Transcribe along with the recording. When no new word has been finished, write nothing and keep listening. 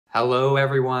Hello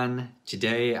everyone!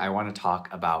 Today I want to talk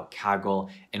about Kaggle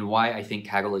and why I think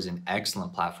Kaggle is an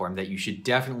excellent platform that you should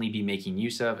definitely be making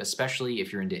use of, especially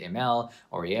if you're into ML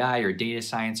or AI or data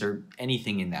science or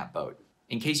anything in that boat.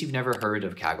 In case you've never heard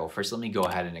of Kaggle, first let me go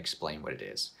ahead and explain what it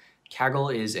is.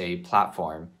 Kaggle is a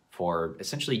platform for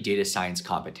essentially data science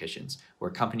competitions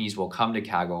where companies will come to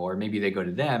Kaggle, or maybe they go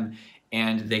to them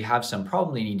and they have some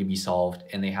problem they need to be solved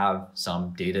and they have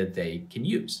some data they can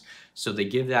use. So they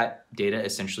give that data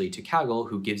essentially to Kaggle,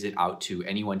 who gives it out to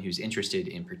anyone who's interested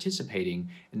in participating,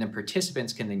 and then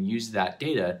participants can then use that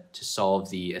data to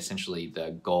solve essentially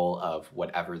the goal of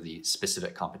whatever the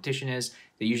specific competition is.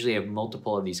 They usually have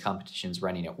multiple of these competitions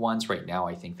running at once. Right now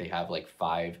I think they have like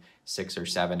 5, 6, or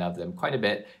 7 of them, quite a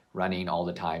bit, running all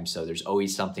the time. So there's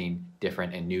always something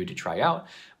different and new to try out.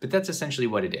 But that's essentially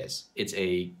what it is. It's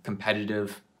a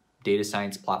competitive data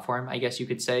science platform, I guess you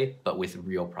could say, but with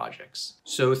real projects.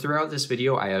 So throughout this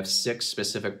video, I have 6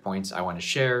 specific points I want to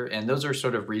share, and those are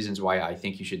sort of reasons why I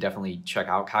think you should definitely check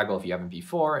out Kaggle if you haven't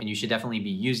before, and you should definitely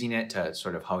be using it to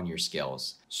sort of hone your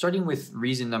skills. Starting with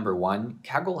reason number 1,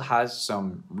 Kaggle has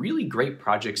some really great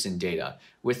projects in data,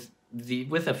 with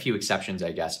a few exceptions,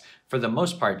 I guess. For the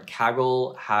most part,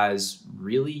 Kaggle has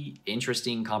really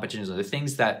interesting competitions. The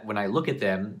things that when I look at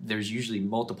them, there's usually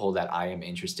multiple that I am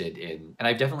interested in. And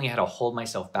I've definitely had to hold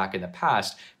myself back in the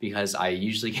past because I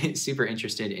usually get super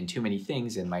interested in too many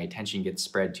things and my attention gets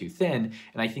spread too thin.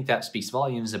 And I think that speaks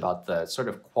volumes about the sort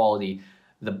of quality,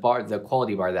 the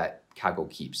quality bar that Kaggle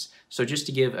keeps. So just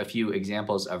to give a few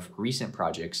examples of recent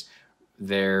projects,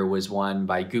 there was one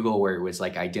by Google where it was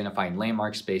like identifying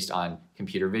landmarks based on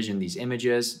computer vision, these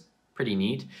images, pretty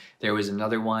neat. There was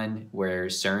another one where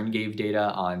CERN gave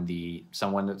data on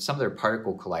some of their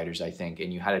particle colliders, I think,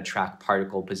 and you had to track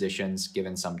particle positions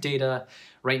given some data.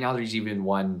 Right now there's even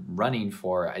one running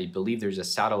for, I believe there's a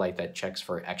satellite that checks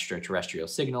for extraterrestrial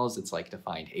signals. It's like to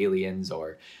find aliens,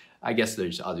 or I guess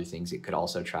there's other things it could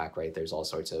also track, right? There's all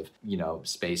sorts of,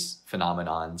 space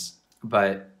phenomenons.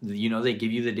 But, they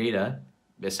give you the data,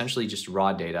 essentially just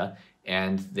raw data,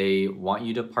 and they want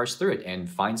you to parse through it and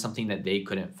find something that they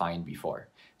couldn't find before.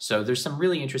 So there's some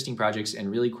really interesting projects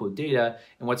and really cool data.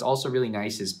 And what's also really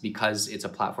nice is because it's a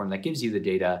platform that gives you the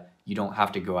data, you don't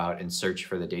have to go out and search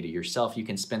for the data yourself. You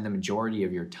can spend the majority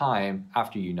of your time,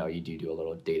 after you do a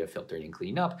little data filtering and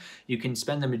cleaning up, you can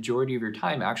spend the majority of your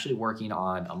time actually working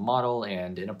on a model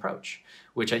and an approach,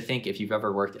 which I think if you've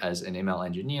ever worked as an ML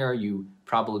engineer, you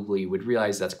probably would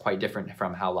realize that's quite different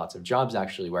from how lots of jobs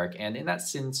actually work. And in that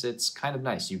sense, it's kind of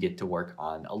nice. You get to work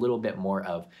on a little bit more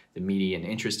of the meaty and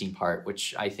interesting part,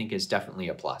 which I think is definitely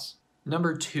a plus.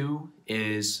 Number 2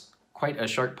 is quite a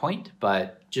sharp point,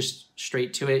 but just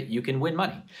straight to it, you can win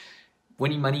money.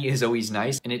 Winning money is always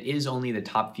nice, and it is only the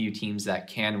top few teams that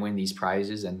can win these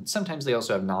prizes, and sometimes they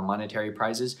also have non-monetary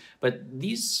prizes, but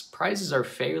these prizes are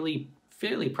fairly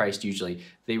priced usually.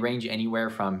 They range anywhere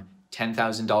from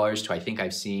 $10,000 to, I think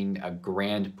I've seen a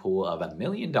grand pool of $1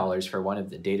 million for one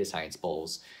of the data science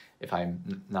bowls, if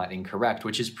I'm not incorrect,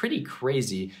 which is pretty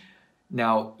crazy.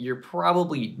 Now, you're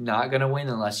probably not going to win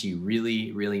unless you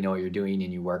really, really know what you're doing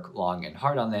and you work long and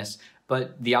hard on this,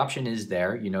 but the option is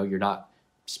there. You're not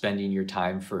spending your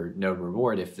time for no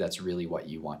reward if that's really what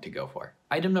you want to go for.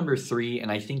 Item number 3,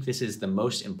 and I think this is the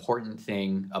most important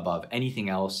thing above anything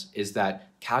else, is that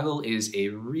Kaggle is a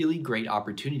really great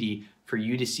opportunity for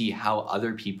you to see how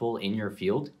other people in your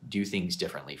field do things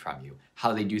differently from you,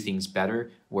 how they do things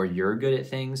better, where you're good at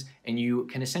things, and you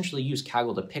can essentially use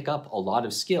Kaggle to pick up a lot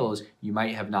of skills you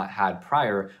might have not had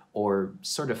prior, or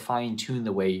sort of fine-tune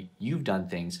the way you've done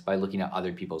things by looking at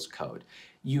other people's code.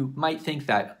 You might think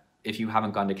that if you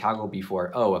haven't gone to Kaggle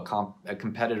before, a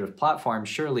competitive platform,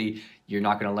 surely you're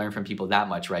not going to learn from people that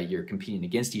much, right? You're competing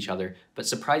against each other. But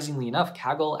surprisingly enough,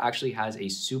 Kaggle actually has a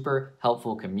super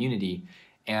helpful community,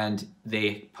 and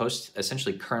they post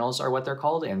essentially kernels are what they're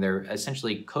called, and they're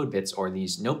essentially code bits or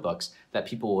these notebooks that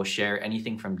people will share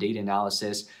anything from data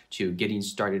analysis to getting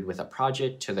started with a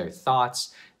project to their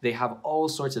thoughts. They have all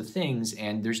sorts of things,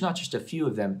 and there's not just a few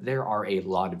of them, there are a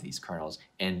lot of these kernels,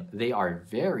 and they are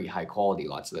very high quality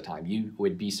lots of the time. You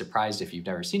would be surprised if you've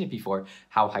never seen it before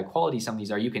how high quality some of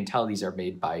these are. You can tell these are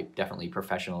made by definitely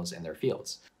professionals in their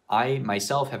fields. I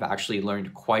myself have actually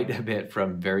learned quite a bit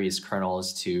from various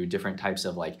kernels to different types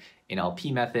of like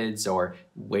NLP methods or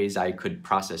ways I could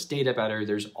process data better.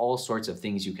 There's all sorts of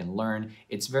things you can learn.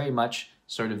 It's very much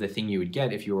sort of the thing you would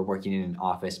get if you were working in an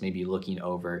office, maybe looking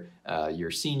over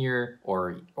your senior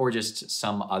or just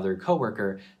some other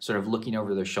coworker, sort of looking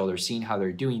over their shoulder, seeing how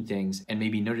they're doing things, and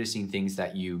maybe noticing things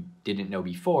that you didn't know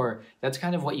before. That's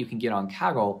kind of what you can get on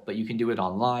Kaggle, but you can do it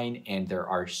online, and there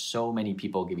are so many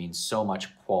people giving so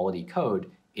much quality code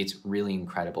it's really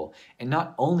incredible. And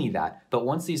not only that, but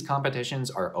once these competitions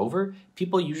are over,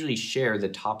 people usually share the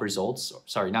top results,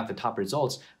 sorry, not the top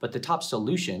results, but the top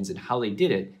solutions and how they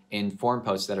did it in forum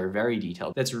posts that are very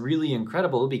detailed. That's really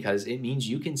incredible because it means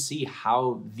you can see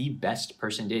how the best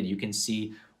person did. You can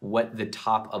see what the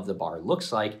top of the bar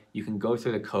looks like. You can go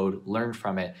through the code, learn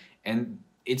from it, and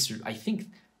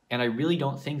I really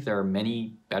don't think there are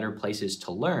many better places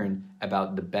to learn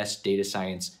about the best data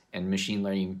science and machine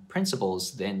learning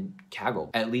principles than Kaggle,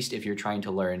 at least if you're trying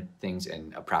to learn things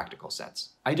in a practical sense.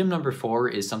 Item number 4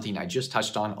 is something I just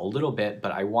touched on a little bit,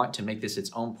 but I want to make this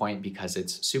its own point because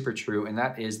it's super true, and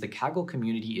that is the Kaggle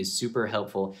community is super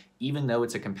helpful. Even though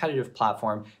it's a competitive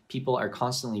platform, people are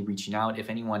constantly reaching out. If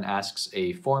anyone asks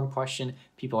a forum question,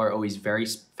 people are always very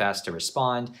fast to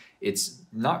respond. It's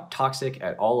not toxic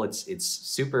at all. It's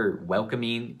super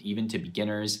welcoming, even to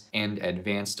beginners and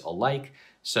advanced alike.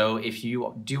 So if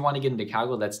you do want to get into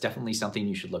Kaggle, that's definitely something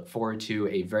you should look forward to,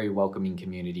 a very welcoming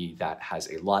community that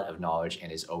has a lot of knowledge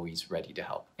and is always ready to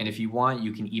help. And if you want,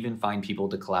 you can even find people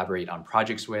to collaborate on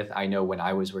projects with. I know when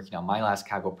I was working on my last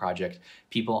Kaggle project,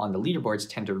 people on the leaderboards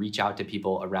tend to reach out to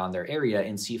people around their area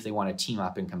and see if they want to team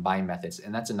up and combine methods.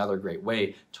 And that's another great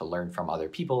way to learn from other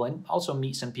people and also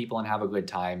meet some people and have a good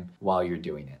time while you're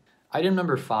doing it. Item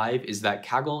number 5 is that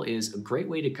Kaggle is a great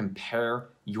way to compare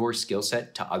your skill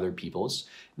set to other people's.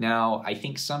 Now, I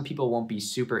think some people won't be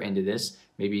super into this.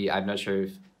 Maybe I'm not sure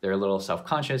if they're a little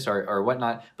self-conscious or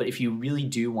whatnot, but if you really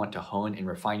do want to hone and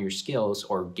refine your skills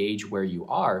or gauge where you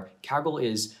are, Kaggle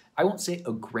is, I won't say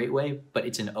a great way, but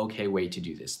it's an okay way to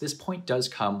do this. This point does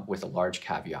come with a large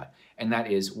caveat, and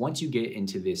that is once you get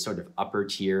into this sort of upper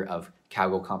tier of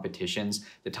Kaggle competitions,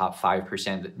 the top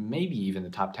 5%, maybe even the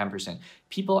top 10%,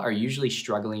 people are usually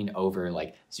struggling over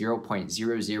like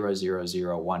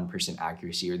 0.00001%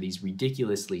 accuracy or these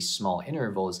ridiculously small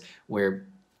intervals where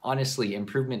honestly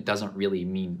improvement doesn't really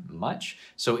mean much.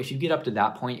 So if you get up to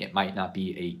that point, it might not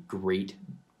be a great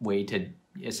way to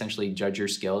essentially judge your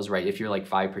skills, right? If you're like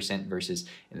 5% versus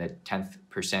in the 10th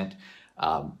percent,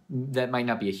 that might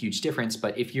not be a huge difference,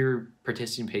 but if you're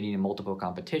participating in multiple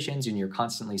competitions and you're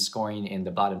constantly scoring in the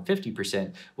bottom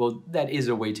 50%, well, that is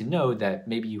a way to know that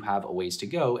maybe you have a ways to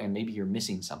go and maybe you're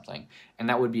missing something. And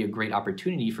that would be a great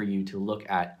opportunity for you to look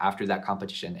at after that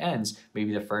competition ends,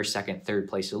 maybe the first, second, third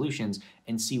place solutions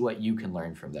and see what you can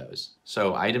learn from those.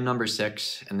 So item number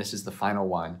 6, and this is the final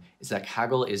one, is that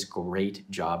Kaggle is great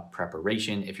job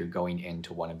preparation if you're going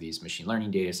into one of these machine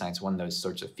learning, data science, one of those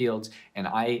sorts of fields. And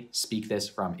I speak this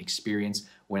from experience.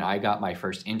 When I got my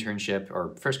first internship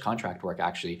or first contract work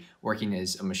actually, working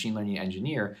as a machine learning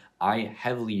engineer, I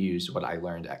heavily used what I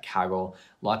learned at Kaggle.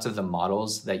 Lots of the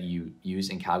models that you use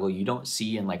in Kaggle, you don't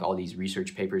see in like all these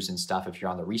research papers and stuff if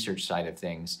you're on the research side of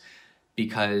things,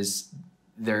 because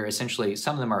they're essentially,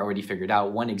 some of them are already figured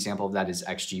out. One example of that is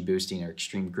XG boosting or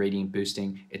extreme gradient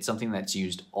boosting. It's something that's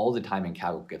used all the time in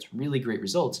Kaggle, gets really great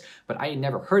results, but I had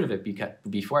never heard of it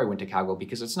before I went to Kaggle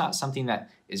because it's not something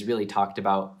that is really talked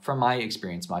about from my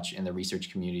experience much in the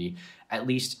research community, at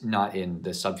least not in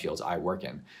the subfields I work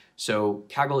in. So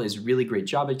Kaggle is really great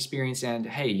job experience, and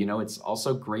hey, you know, it's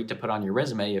also great to put on your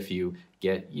resume if you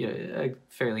get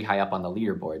fairly high up on the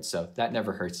leaderboard, so that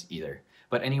never hurts either.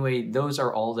 But anyway, those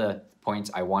are all the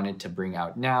points I wanted to bring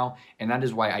out now, and that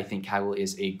is why I think Kaggle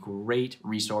is a great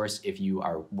resource if you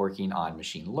are working on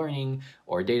machine learning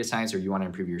or data science, or you want to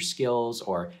improve your skills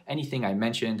or anything I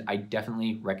mentioned. I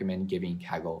definitely recommend giving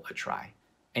Kaggle a try.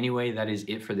 Anyway, that is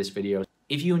it for this video.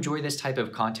 If you enjoy this type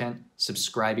of content,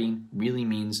 subscribing really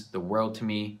means the world to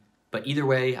me. But either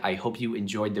way, I hope you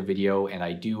enjoyed the video, and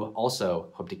I do also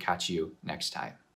hope to catch you next time.